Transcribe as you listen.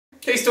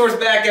K-Store's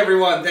back,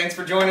 everyone. Thanks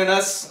for joining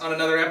us on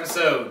another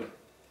episode.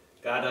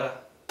 Got a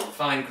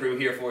fine crew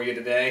here for you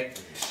today.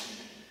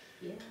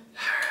 Yeah.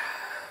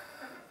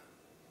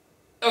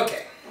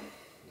 Okay.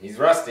 He's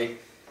rusty.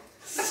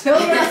 Still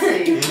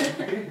rusty.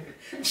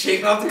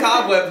 Shaking off the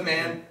cobwebs,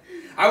 man.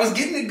 I was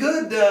getting it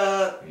good,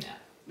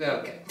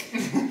 Okay.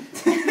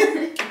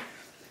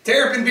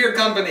 Terrapin Beer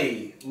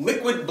Company,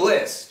 Liquid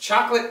Bliss,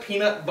 Chocolate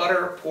Peanut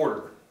Butter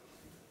Porter.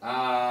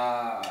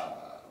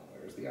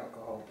 Where's the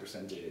alcohol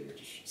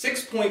percentage?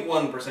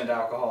 6.1%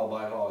 alcohol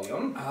by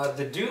volume.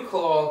 The Dew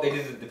Claw, they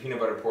did the peanut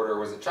butter porter.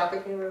 Was it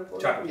chocolate peanut butter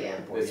porter? Chocolate peanut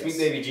butter porter, The Sweet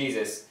Baby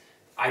Jesus.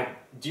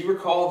 Do you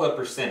recall the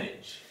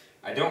percentage?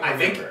 I don't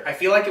remember. I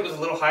feel like it was a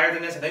little higher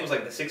than this. I think it was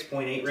like the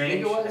 6.8 range. Do you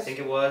think it was? I think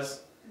it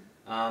was.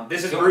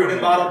 This is brewed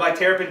and bottled by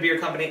Terrapin Beer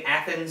Company,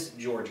 Athens,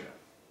 Georgia.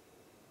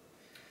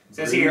 It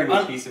says here,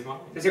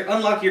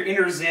 unlock your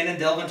inner zen and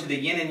delve into the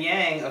yin and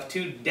yang of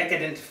two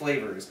decadent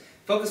flavors.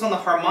 Focus on the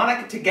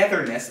harmonic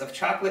togetherness of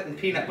chocolate and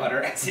peanut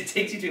butter as it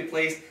takes you to a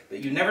place that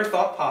you never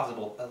thought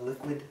possible, a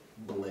liquid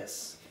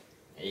bliss.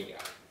 There you go.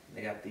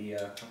 They got the,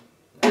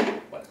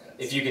 what is that?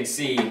 If you can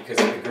see, because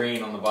of the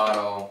green on the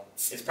bottle.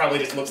 It probably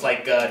just looks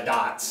like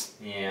dots.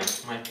 Yeah,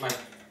 might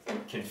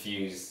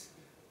confuse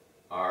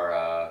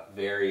our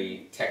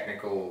very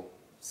technical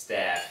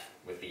staff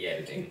with the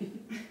editing.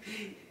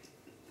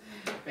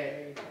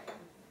 Very.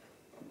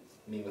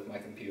 Me with my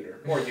computer,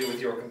 or you with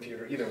your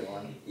computer, either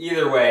one.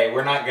 Either way,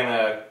 we're not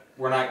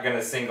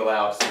gonna single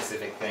out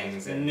specific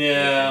things and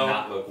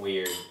not look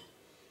weird.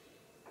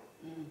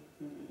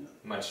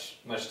 Much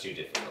too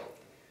difficult.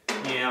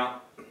 Yeah.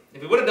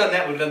 If we would have done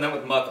that, we would have done that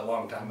with Muck a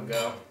long time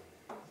ago.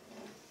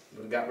 We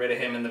would have got rid of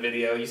him in the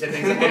video. You said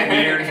things that look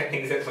weird.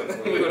 Things that look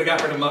weird. We would have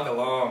got rid of Muck a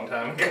long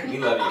time ago. We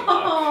love you,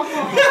 Muck.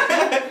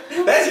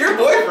 That's your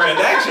boyfriend,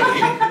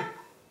 actually.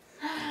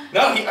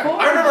 No,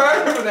 I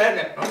remember that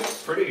now. Oh,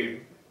 it's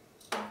pretty.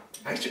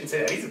 I shouldn't say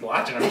that. He's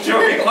watching. I'm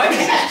sure he likes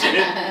this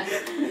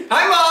shit.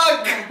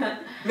 Hi, Muck!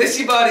 Miss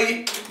you,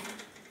 buddy.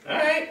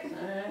 Alright.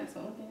 Alright,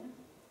 so okay.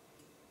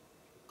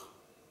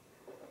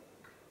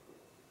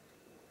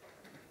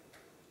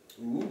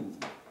 Ooh.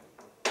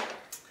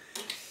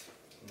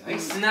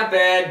 It's not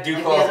bad. Dew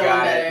Like Claw's the other got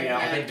one it. better, Yeah, I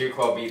yeah. think Dew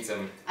Claw beats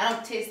him. I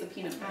don't taste the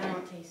peanut butter. I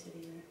don't taste it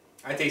either.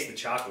 I taste the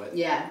chocolate.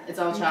 Yeah, it's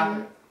all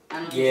chocolate. I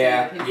don't taste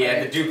Yeah, the peanut yeah,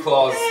 butter. the Dew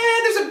Claw's...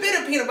 There's a bit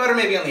of peanut butter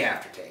maybe on the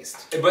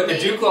aftertaste. But the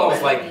Dew Claw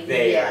was like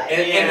there. Yeah,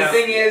 And the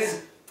thing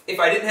is, if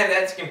I didn't have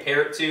that to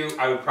compare it to,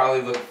 I would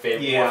probably look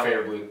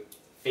more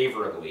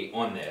favorably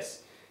on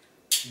this.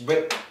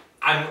 But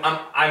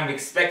I'm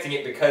expecting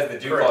it because the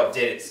Dew Claw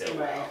did it so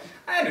well. Right.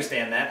 I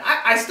understand that.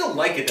 I still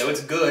like it though.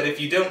 It's good. If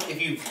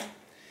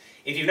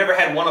you've never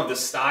had one of the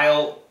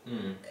style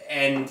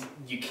and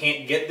you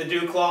can't get the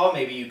Dew Claw,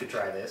 maybe you could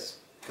try this.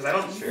 Because I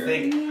don't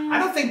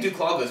think Dew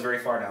Claw goes very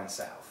far down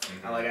south.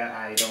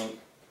 I don't.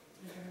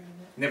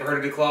 Never heard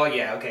of Dew Claw?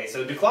 Yeah, okay.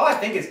 So Dew Claw, I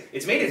think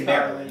it's made in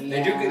Maryland.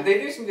 Yeah. They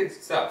do some good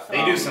stuff.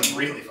 They do some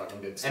really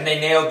fucking good stuff. And they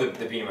nailed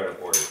the peanut butter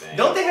porter thing.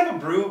 Don't they have a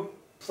brew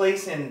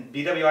place in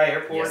BWI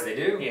Airport? Yes, they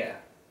do. Yeah.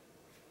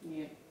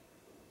 Yeah.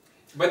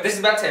 But this is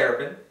about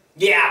Terrapin.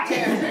 Yeah.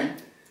 Terrapin.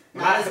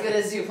 Not as good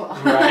as Dew Claw.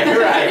 Right.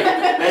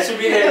 That should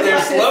be their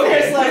slogan.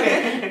 Their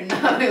slogan.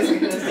 Not as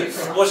good as Dew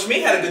Claw. Well,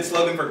 Shmi had a good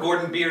slogan for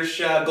Gordon Bier's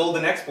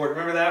Golden Export.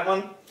 Remember that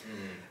one?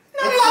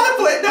 Not a lot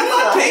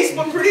of taste,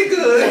 but pretty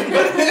good.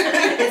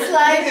 It's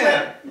like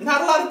not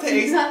a lot of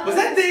taste. Was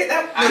that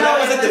that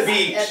was at the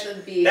beach. At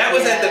the beach. That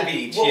was at the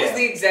beach. What was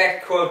the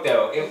exact quote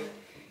though?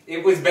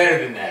 It was better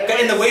than that.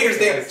 And the waiter's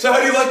there. So how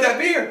do you like that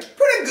beer?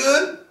 Pretty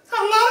good.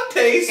 Not a lot of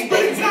taste, but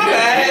it's not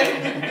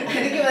bad. I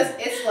think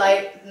it's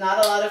like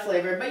not a lot of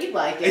flavor, but you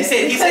like it. He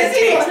said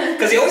taste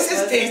because he always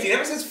says taste. He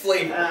never says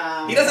flavor.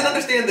 He doesn't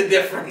understand the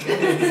difference.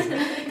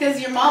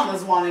 Because your mom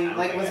was wanting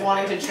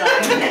to try.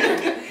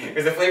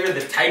 Is the flavor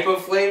the type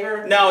of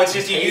flavor? No, it's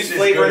just you use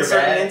flavor in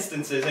certain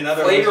instances. In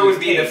other flavor words,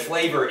 would be the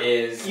flavor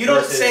is. You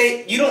wouldn't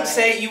say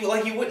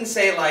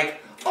like,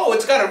 oh,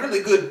 it's got a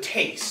really good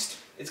taste.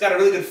 It's got a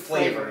really good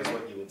flavor, is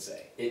what you would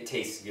say. It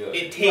tastes good.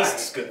 It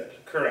tastes good.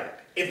 Correct.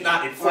 If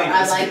not, it flavors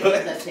I like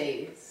good. the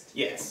taste.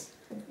 Yes.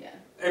 Yeah.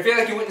 I feel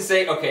like you wouldn't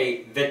say,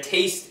 okay, the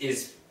taste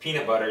is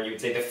peanut butter. You would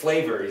say the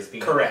flavor is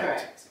peanut butter.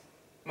 Correct.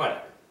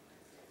 Whatever.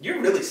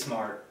 You're really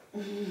smart.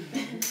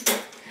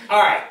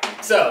 All right.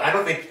 So I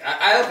don't think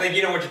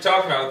you know what you're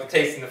talking about with the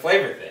taste and the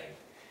flavor thing.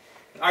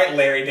 all right,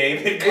 Larry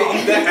David,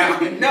 calm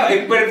down.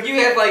 No, but if you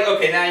have like,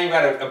 okay, now you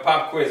got a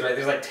pop quiz, right?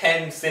 There's like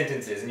 10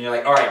 sentences, and you're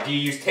like, all right, do you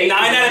use taste?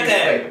 9 out of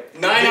 10.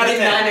 9 out of 10.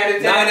 9 out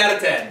of 10. 9 out of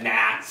 10.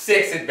 Nah,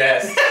 6 at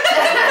best.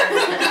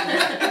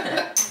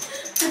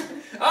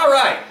 All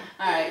right.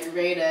 All right,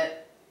 rate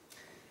it.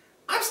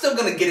 I'm still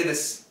gonna get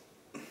it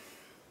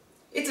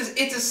it's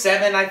a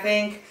 7, I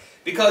think,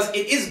 because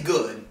it is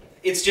good.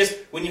 It's just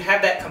when you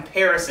have that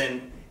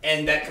comparison,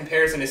 and that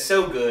comparison is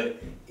so good,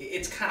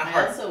 it's kind of I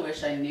hard. also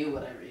wish I knew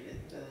what I rated.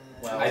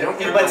 Well, I don't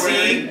but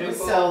see, it was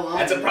so long.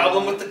 that's a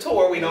problem with the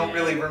tour. We don't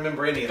really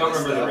remember any of Don't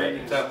this remember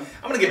the stuff. rating. So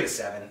I'm gonna give it a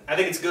 7. I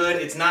think it's good.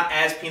 It's not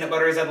as peanut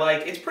butter as I'd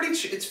like.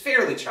 It's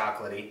fairly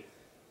chocolatey.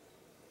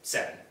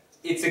 7.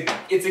 it's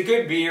a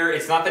good beer.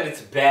 It's not that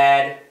it's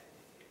bad.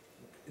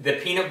 The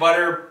peanut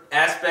butter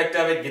aspect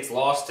of it gets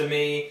lost to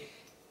me.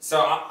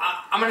 So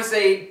I'm going to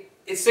say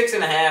it's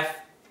 6.5.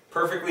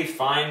 Perfectly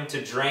fine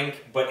to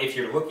drink, but if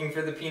you're looking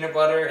for the peanut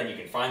butter and you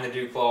can find the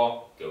Dew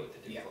Claw, go with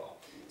the Dew Claw.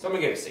 So I'm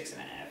going to give it 6.5.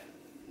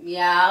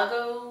 Yeah, I'll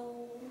go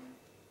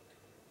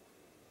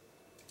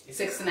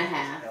 6.5.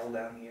 Hell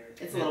down here.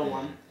 It's a little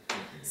one.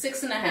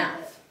 6.5.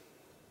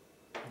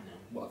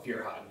 Well, if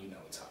you're hot, you know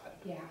it's hot.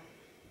 Yeah.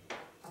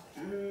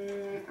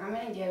 I'm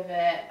gonna give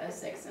it a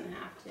 6.5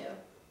 too.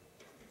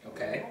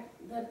 Okay.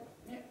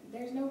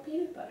 There's no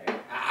peanut butter.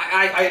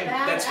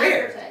 That's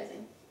fair.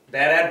 Advertising.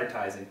 Bad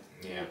advertising.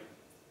 Yeah.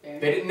 Fair.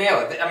 They didn't nail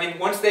it. I mean,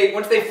 once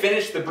they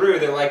finished the brew,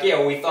 they're like, yeah,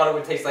 well, we thought it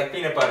would taste like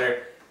peanut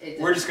butter.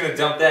 We're just gonna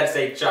dump that and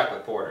say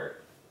chocolate porter.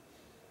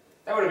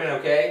 That would have been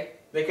okay.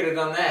 They could have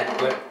done that,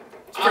 but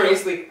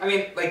obviously, I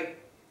mean, like,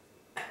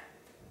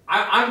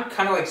 I'm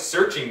kind of like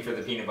searching for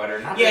the peanut butter.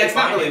 Yeah, it's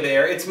not really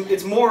there.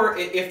 It's more,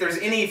 if there's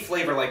any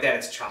flavor like that,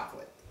 it's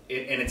chocolate,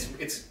 and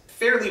it's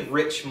fairly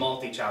rich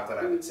malty chocolate,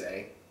 I would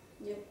say.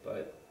 Yep.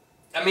 But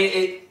I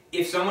mean,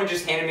 if someone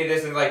just handed me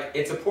this and like,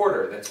 it's a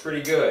porter, that's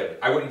pretty good.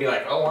 I wouldn't be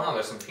like, oh wow,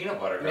 there's some peanut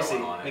butter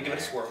going on. Let me give it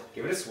a swirl.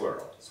 Give it a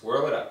swirl.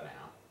 Swirl it up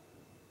now.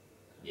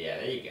 Yeah,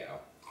 there you go.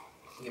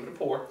 Give it a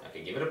pour.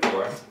 Okay, give it a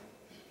pour.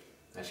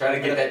 Now try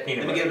to get that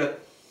peanut butter. Let me give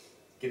it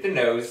Get the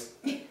nose.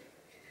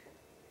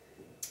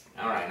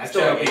 All right,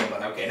 Still no peanut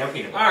butter. Okay, no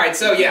peanut butter. All right,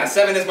 so yeah,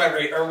 7 is my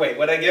rate. Or wait,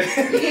 what'd I give?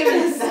 You gave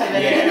it a 7,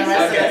 and the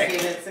rest okay. of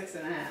us gave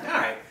it 6.5. All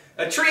right,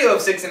 a trio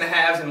of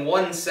 6.5s and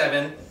 1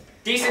 7.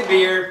 Decent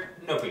beer,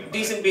 no peanut butter.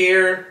 Decent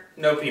beer,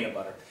 no peanut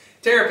butter.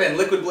 Terrapin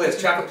Liquid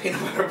Bliss Chocolate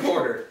Peanut Butter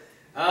Porter.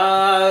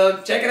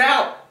 Check it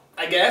out,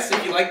 I guess,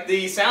 if you like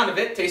the sound of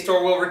it. Taste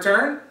Tour will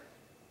return.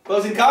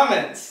 Closing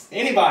comments.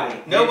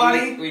 Anybody?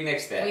 Nobody? We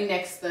nixed that. We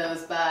nixed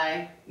those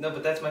by... No,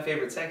 but that's my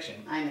favorite section.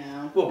 I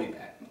know. We'll be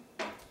back.